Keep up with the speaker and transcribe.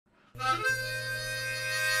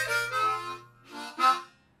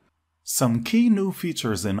Some key new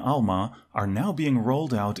features in Alma are now being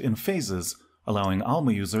rolled out in phases, allowing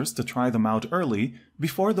Alma users to try them out early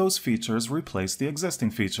before those features replace the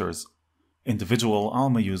existing features. Individual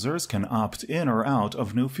Alma users can opt in or out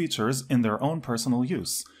of new features in their own personal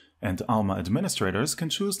use, and Alma administrators can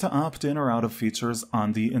choose to opt in or out of features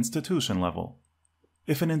on the institution level.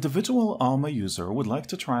 If an individual Alma user would like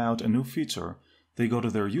to try out a new feature, they go to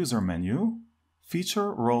their User menu,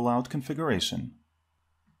 Feature Rollout Configuration.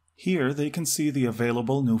 Here they can see the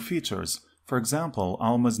available new features, for example,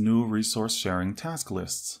 Alma's new resource sharing task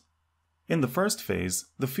lists. In the first phase,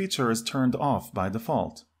 the feature is turned off by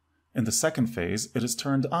default. In the second phase, it is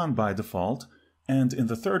turned on by default, and in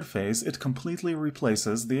the third phase, it completely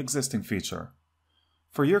replaces the existing feature.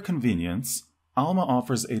 For your convenience, Alma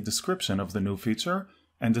offers a description of the new feature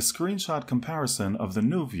and a screenshot comparison of the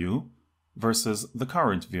new view versus the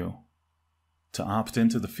current view. To opt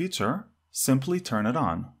into the feature, simply turn it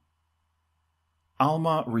on.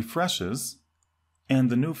 Alma refreshes, and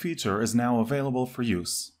the new feature is now available for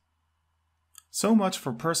use. So much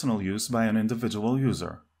for personal use by an individual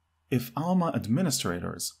user. If Alma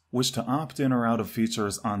administrators wish to opt in or out of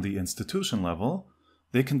features on the institution level,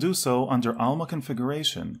 they can do so under Alma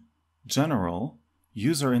Configuration, General,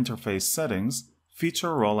 User Interface Settings,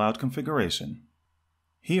 Feature Rollout Configuration.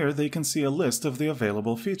 Here they can see a list of the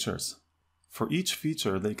available features. For each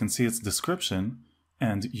feature, they can see its description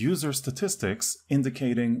and user statistics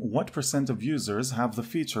indicating what % of users have the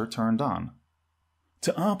feature turned on.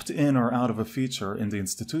 To opt in or out of a feature in the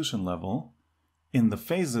institution level, in the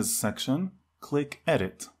Phases section, click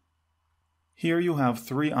Edit. Here you have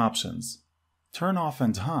three options. Turn off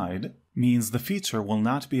and hide means the feature will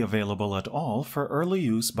not be available at all for early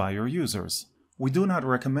use by your users. We do not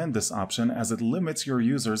recommend this option as it limits your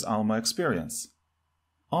users' Alma experience.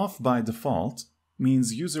 Off by default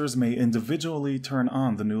means users may individually turn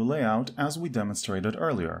on the new layout as we demonstrated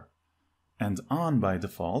earlier. And on by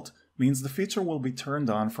default means the feature will be turned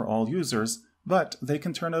on for all users, but they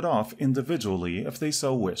can turn it off individually if they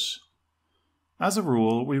so wish. As a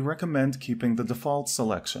rule, we recommend keeping the default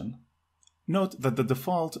selection. Note that the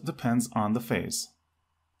default depends on the phase.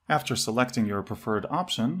 After selecting your preferred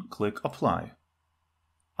option, click Apply.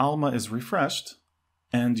 Alma is refreshed,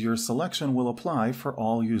 and your selection will apply for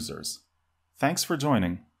all users. Thanks for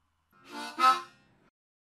joining.